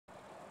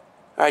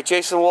All right,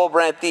 Jayson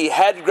Wullbrandt, the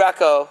head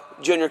Greco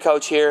junior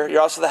coach here. You're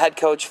also the head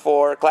coach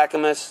for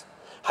Clackamas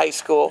High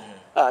School,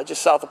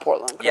 just south of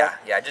Portland, correct?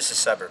 Yeah, just a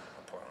suburb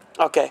of Portland.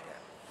 Okay.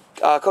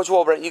 Coach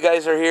Wullbrandt, you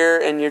guys are here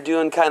and you're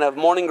doing kind of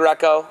morning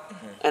Greco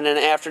and then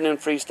afternoon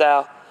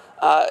freestyle.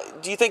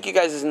 Do you think you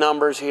guys'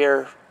 numbers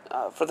here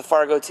for the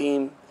Fargo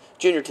team,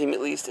 junior team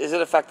at least, is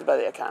it affected by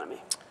the economy?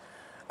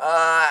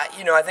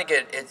 I think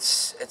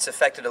it's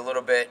affected a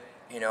little bit.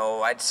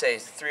 I'd say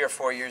 3 or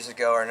 4 years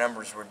ago our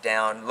numbers were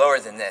down, lower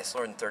than this,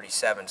 lower than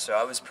 37. So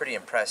I was pretty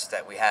impressed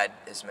that we had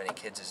as many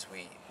kids as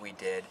we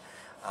did.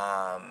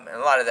 And a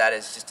lot of that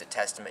is just a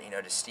testament,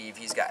 to Steve.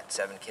 He's got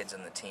 7 kids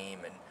on the team,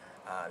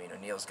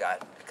 and Neil's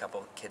got a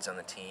couple kids on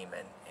the team,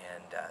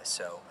 and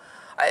so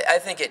I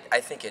think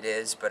it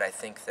is. But I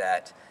think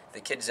that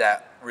the kids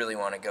that really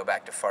want to go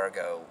back to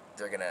Fargo,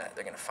 they're gonna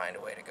find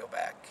a way to go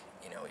back.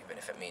 Even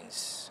if it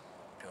means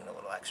doing a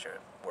little extra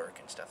work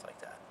and stuff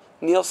like that.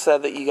 Neil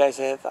said that you guys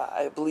have,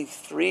 I believe,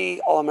 3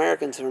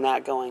 All-Americans who are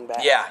not going back.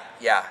 Yeah.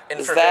 And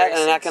is that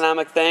an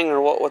economic thing, or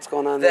what's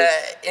going on there?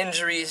 The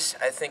injuries,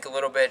 I think, a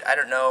little bit. I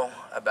don't know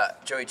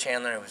about Joey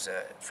Chandler, who was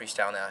a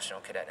freestyle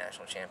cadet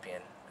national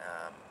champion.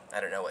 I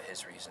don't know what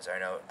his reasons are. I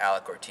know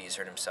Alec Ortiz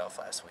hurt himself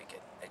last week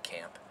at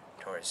camp,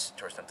 tore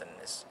something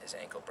in his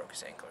ankle, broke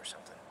his ankle or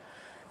something.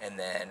 And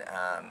then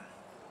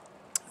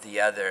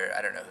the other,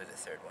 I don't know who the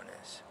third one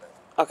is.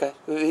 But okay,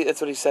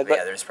 that's what he said. But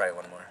yeah, there's probably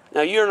one more.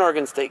 Now, you're an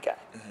Oregon State guy.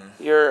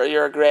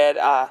 You're a grad.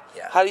 Yeah.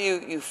 How do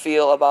you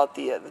feel about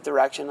the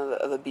direction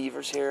of the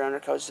Beavers here under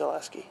Coach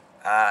Zaleski?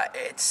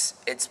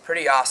 It's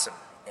pretty awesome,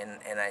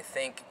 and I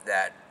think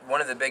that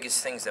one of the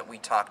biggest things that we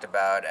talked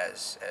about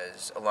as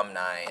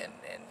alumni, and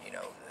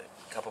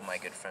a couple of my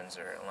good friends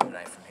are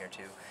alumni from here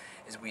too,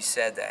 is we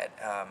said that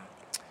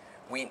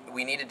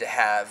we needed to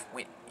have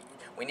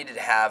we needed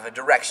to have a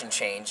direction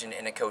change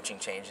and a coaching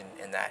change,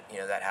 and that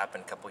that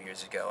happened a couple of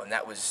years ago, and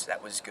that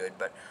was good.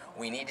 But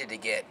we needed to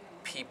get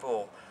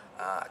people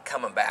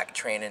coming back,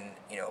 training,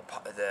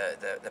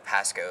 the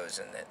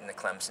Pascos and the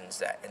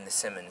Clemsons and the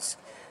Simmons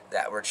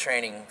that were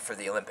training for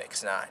the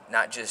Olympics,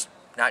 not just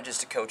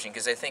a coaching,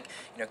 because I think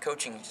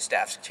coaching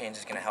staff change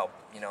is going to help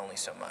only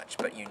so much,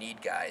 but you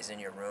need guys in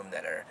your room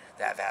that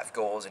have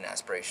goals and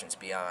aspirations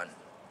beyond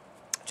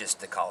just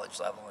the college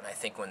level. And I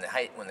think when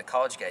the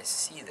college guys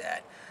see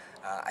that,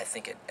 I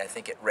think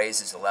it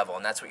raises the level,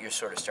 and that's what you're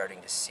sort of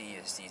starting to see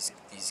is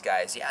these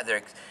guys. Yeah,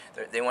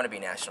 they want to be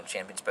national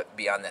champions, but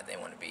beyond that, they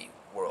want to be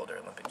world or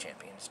Olympic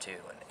champions too,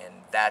 and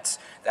that's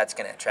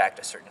going to attract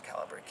a certain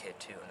caliber of kid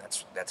too, and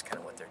that's kind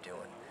of what they're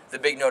doing. The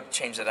big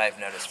change that I've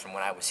noticed from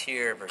when I was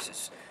here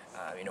versus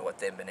what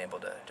they've been able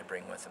to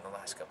bring with them the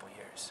last couple of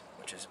years,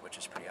 which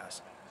is pretty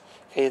awesome.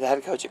 Okay, the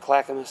head coach at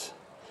Clackamas.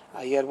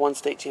 You had 1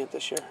 state champ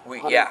this year.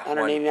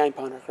 189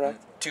 pounder,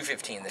 correct?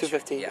 215 this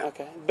 215, year. Yeah.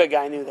 Okay. Big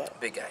guy, I knew that.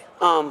 Big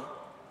guy.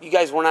 You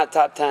guys were not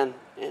top 10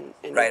 in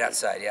right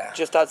outside, yeah.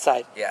 Just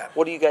outside. Yeah.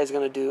 What are you guys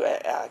going to do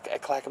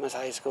at Clackamas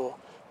High School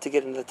to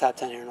get into the top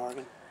 10 here in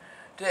Oregon?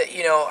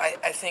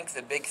 I think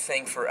the big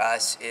thing for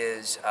us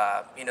is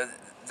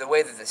the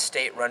way that the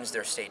state runs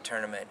their state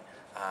tournament.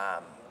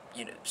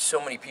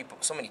 So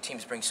many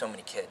teams bring so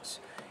many kids.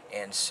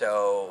 And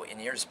so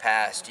in years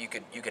past, you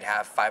could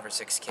have 5 or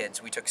 6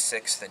 kids. We took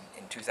 6th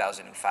in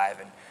 2005,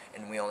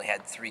 and we only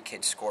had 3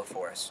 kids score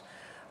for us.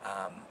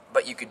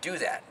 But you could do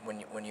that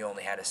when you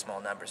only had a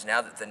small numbers.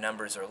 Now that the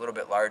numbers are a little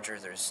bit larger,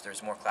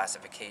 there's more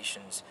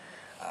classifications.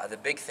 The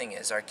big thing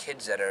is our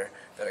kids that are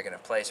going to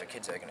place, our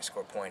kids that are going to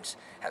score points,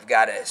 have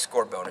got to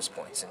score bonus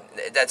points,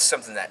 and that's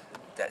something that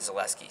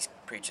Zaleski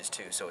preaches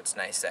too. So it's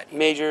nice that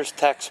majors,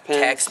 text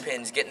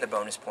pins, getting the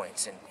bonus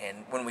points,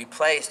 and when we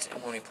placed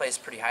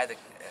pretty high,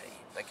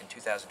 like in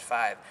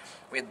 2005,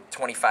 we had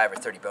 25 or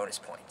 30 bonus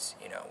points,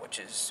 which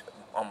is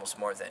almost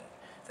more than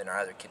our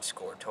other kids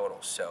scored total.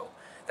 So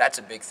that's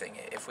a big thing.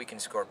 If we can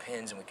score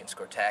pins and we can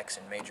score techs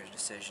and majors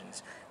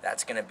decisions,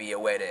 that's going to be a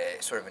way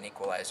to sort of an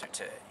equalizer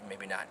to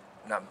maybe not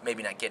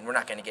getting. We're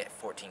not going to get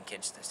 14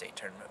 kids to the state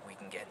tournament. We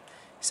can get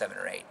 7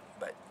 or 8.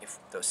 But if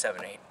those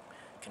 7 or 8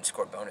 can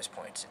score bonus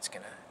points, it's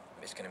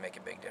gonna make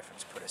a big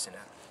difference. Put us in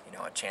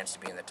a chance to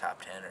be in the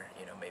top 10, or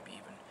maybe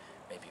even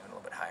a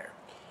little bit higher.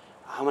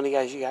 How many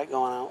guys you got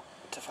going out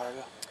to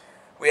Fargo?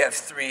 We have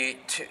 3.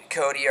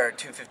 Cody, our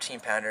 215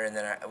 pounder, and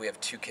then we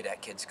have 2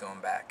 cadet kids going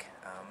back,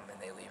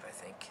 and they leave. I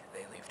think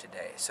they leave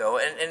today. So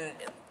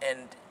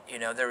and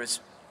there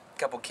was a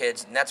couple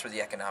kids, and that's where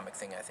the economic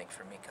thing I think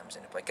for me comes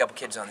into play. A couple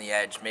kids on the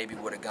edge maybe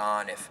would have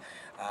gone if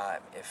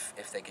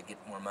they could get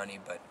more money,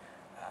 but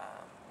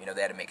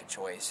they had to make a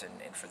choice,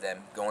 and for them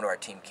going to our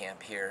team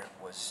camp here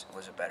was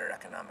a better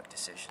economic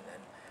decision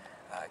than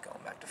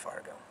going back to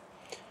Fargo.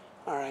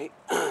 All right,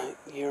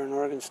 you're an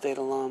Oregon State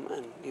alum,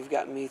 and you've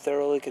got me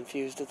thoroughly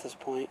confused at this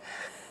point.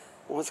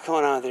 What's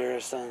going on with the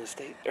Arizona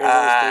State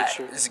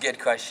shirt? This is a good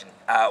question.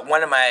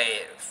 One of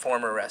my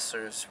former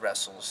wrestlers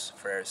wrestles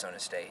for Arizona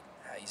State.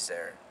 He's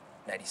their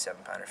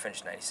 97-pounder,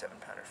 finished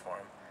 97-pounder for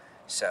him.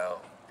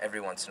 So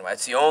every once in a while,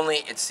 it's the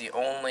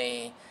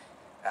only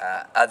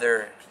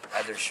other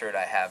shirt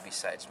I have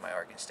besides my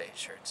Oregon State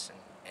shirts,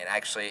 and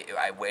actually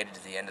I waited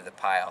to the end of the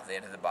pile, the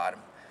end of the bottom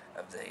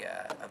of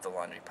the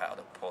laundry pile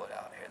to pull it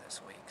out here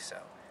this week. So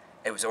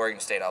it was Oregon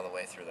State all the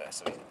way through there.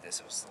 So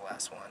this was the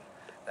last one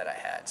that I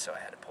had, so I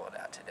had to pull it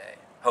out today,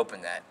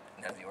 hoping that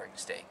none of the Oregon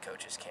State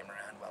coaches came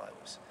around while I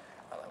was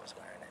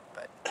wearing it.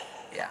 But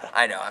yeah,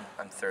 I know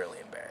I'm thoroughly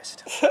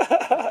embarrassed.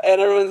 And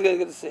everyone's gonna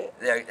get to see it.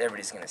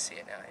 Everybody's gonna see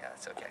it now. Yeah,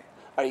 it's okay.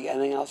 Are you got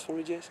anything else for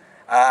me, Jayson?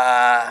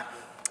 I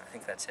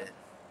think that's it.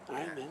 All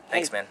right, man.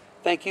 Thanks, Hey, man.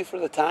 Thank you for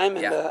the time,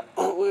 and Yeah.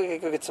 we're gonna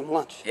go get some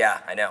lunch. Yeah,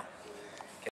 I know.